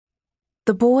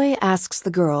The boy asks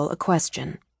the girl a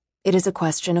question. It is a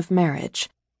question of marriage.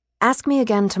 "Ask me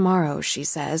again tomorrow," she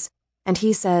says, and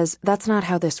he says, "That's not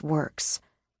how this works."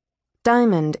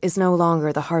 Diamond is no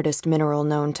longer the hardest mineral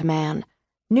known to man.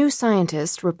 New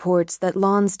Scientist reports that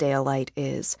Lonsdaleite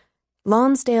is.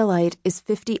 Lonsdaleite is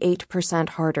 58%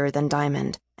 harder than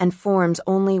diamond and forms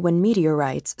only when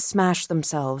meteorites smash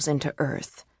themselves into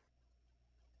Earth.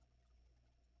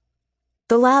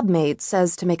 The lab mate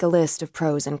says to make a list of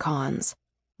pros and cons.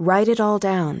 Write it all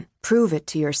down, prove it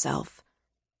to yourself.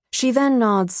 She then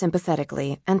nods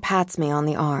sympathetically and pats me on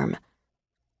the arm.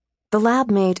 The lab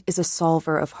mate is a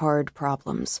solver of hard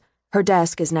problems. Her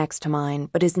desk is next to mine,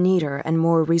 but is neater and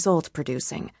more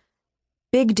result-producing.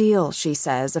 Big deal, she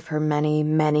says of her many,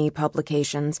 many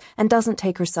publications, and doesn't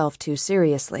take herself too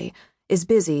seriously, is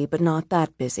busy but not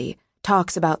that busy,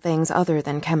 talks about things other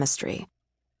than chemistry.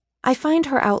 I find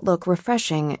her outlook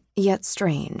refreshing, yet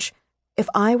strange. If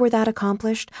I were that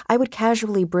accomplished, I would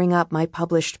casually bring up my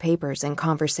published papers in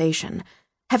conversation.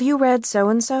 "Have you read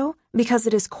so-and-so? Because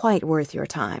it is quite worth your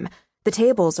time. The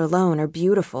tables alone are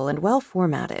beautiful and well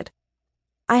formatted."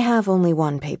 I have only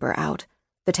one paper out.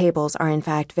 The tables are in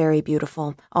fact very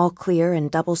beautiful, all clear and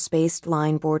double-spaced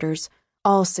line borders,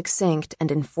 all succinct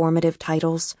and informative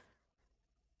titles.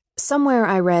 Somewhere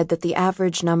I read that the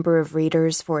average number of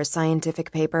readers for a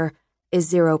scientific paper is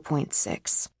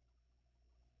 0.6.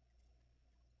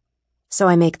 So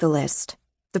I make the list.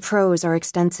 The pros are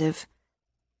extensive.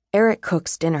 Eric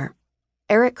cooks dinner.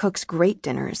 Eric cooks great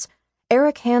dinners.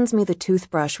 Eric hands me the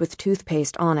toothbrush with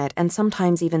toothpaste on it and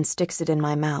sometimes even sticks it in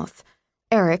my mouth.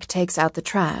 Eric takes out the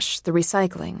trash, the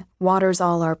recycling, waters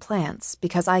all our plants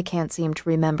because I can't seem to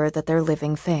remember that they're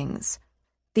living things.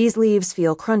 "These leaves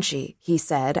feel crunchy," he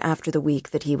said after the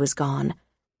week that he was gone.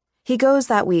 He goes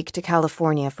that week to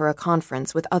California for a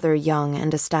conference with other young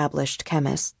and established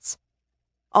chemists.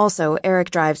 Also,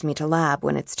 Eric drives me to lab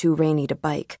when it's too rainy to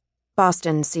bike.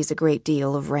 Boston sees a great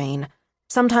deal of rain.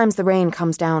 Sometimes the rain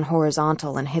comes down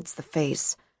horizontal and hits the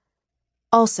face.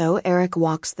 Also, Eric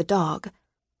walks the dog.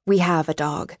 We have a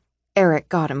dog. Eric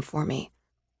got him for me.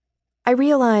 I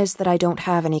realize that I don't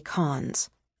have any cons.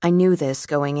 I knew this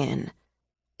going in.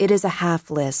 It is a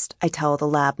half list, I tell the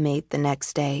lab mate the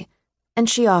next day, and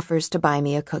she offers to buy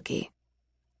me a cookie.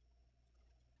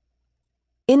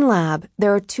 In lab,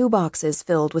 there are 2 boxes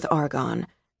filled with argon.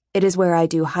 It is where I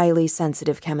do highly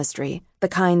sensitive chemistry, the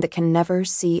kind that can never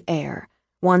see air.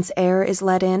 Once air is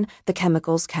let in, the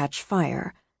chemicals catch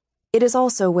fire. It is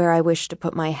also where I wish to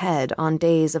put my head on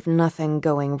days of nothing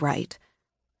going right.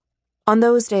 On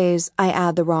those days, I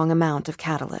add the wrong amount of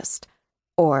catalyst.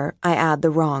 Or I add the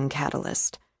wrong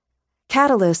catalyst.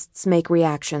 Catalysts make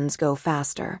reactions go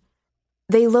faster.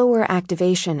 They lower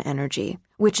activation energy,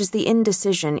 which is the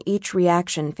indecision each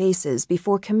reaction faces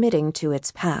before committing to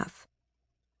its path.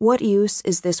 What use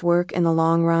is this work in the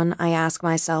long run, I ask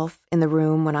myself, in the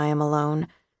room when I am alone?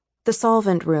 The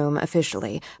solvent room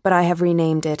officially, but I have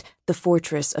renamed it the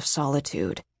Fortress of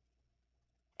Solitude.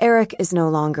 Eric is no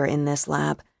longer in this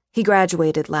lab. He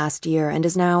graduated last year and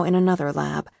is now in another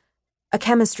lab. A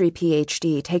chemistry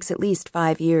PhD takes at least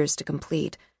 5 years to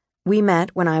complete. We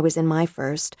met when I was in my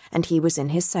first, and he was in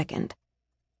his second.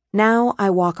 Now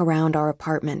I walk around our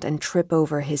apartment and trip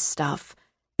over his stuff.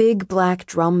 Big black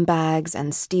drum bags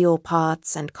and steel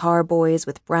pots and carboys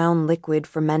with brown liquid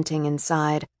fermenting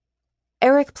inside.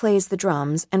 Eric plays the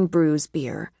drums and brews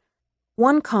beer.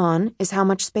 One con is how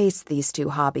much space these 2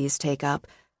 hobbies take up,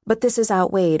 but this is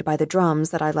outweighed by the drums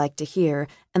that I like to hear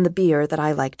and the beer that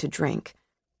I like to drink.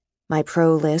 My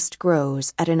pro list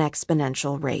grows at an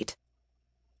exponential rate.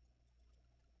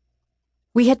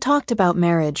 We had talked about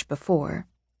marriage before.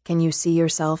 Can you see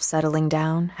yourself settling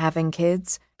down, having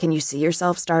kids? Can you see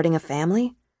yourself starting a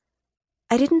family?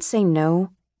 I didn't say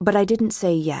no, but I didn't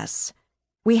say yes.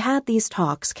 We had these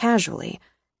talks casually.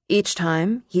 Each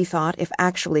time, he thought if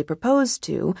actually proposed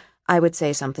to, I would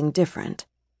say something different.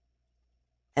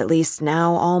 "At least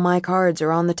now all my cards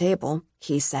are on the table,"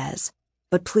 he says,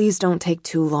 "but please don't take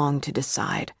too long to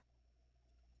decide."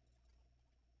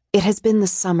 It has been the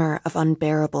summer of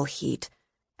unbearable heat.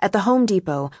 At the Home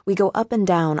Depot, we go up and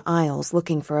down aisles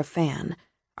looking for a fan.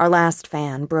 Our last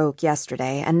fan broke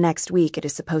yesterday, and next week it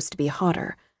is supposed to be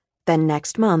hotter. Then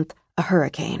next month, a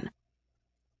hurricane.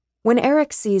 When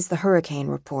Eric sees the hurricane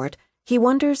report, he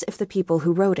wonders if the people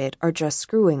who wrote it are just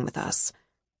screwing with us.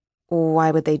 "Why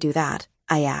would they do that?"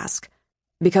 I ask.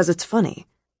 "Because it's funny."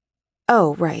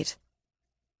 "Oh, right."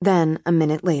 Then, a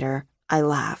minute later, I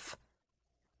laugh.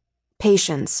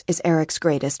 Patience is Eric's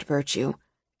greatest virtue.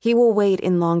 He will wait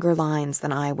in longer lines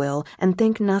than I will and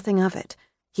think nothing of it.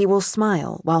 He will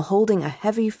smile while holding a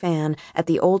heavy fan at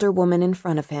the older woman in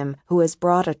front of him who has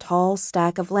brought a tall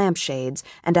stack of lampshades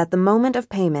and at the moment of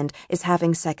payment is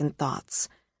having second thoughts.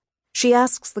 She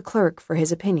asks the clerk for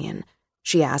his opinion.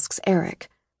 She asks Eric,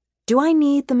 "Do I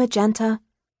need the magenta?"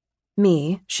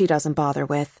 Me, she doesn't bother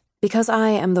with, because I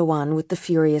am the one with the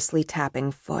furiously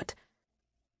tapping foot.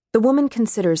 The woman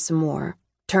considers some more,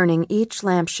 turning each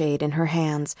lampshade in her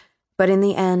hands, but in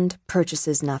the end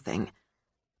purchases nothing.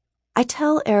 I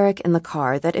tell Eric in the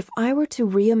car that if I were to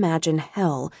reimagine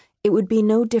hell, it would be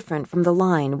no different from the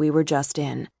line we were just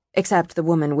in, except the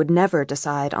woman would never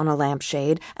decide on a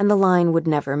lampshade and the line would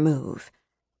never move.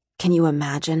 Can you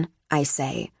imagine, I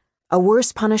say, a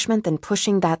worse punishment than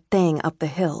pushing that thing up the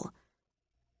hill?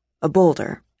 A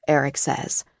boulder, Eric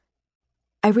says.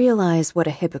 I realize what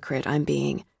a hypocrite I'm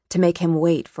being, to make him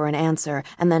wait for an answer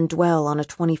and then dwell on a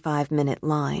 25-minute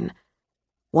line.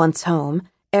 Once home,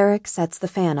 Eric sets the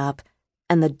fan up,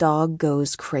 and the dog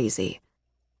goes crazy.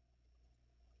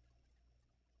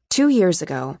 2 years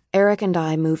ago, Eric and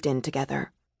I moved in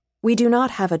together. We do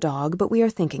not have a dog, but we are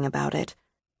thinking about it.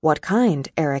 What kind,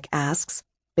 Eric asks.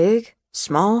 Big?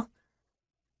 Small?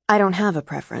 I don't have a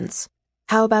preference.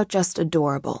 How about just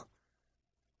adorable?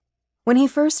 When he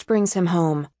first brings him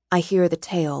home, I hear the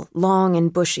tail, long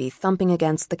and bushy, thumping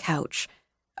against the couch.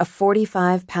 A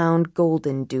 45-pound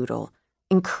golden doodle.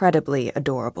 Incredibly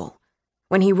adorable.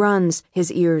 When he runs,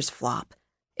 his ears flop.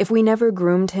 If we never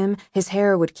groomed him, his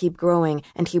hair would keep growing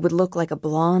and he would look like a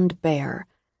blonde bear.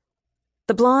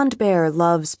 The blonde bear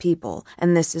loves people,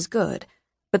 and this is good,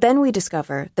 but then we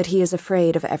discover that he is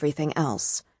afraid of everything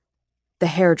else. The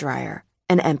hairdryer,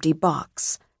 an empty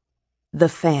box. The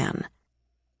fan.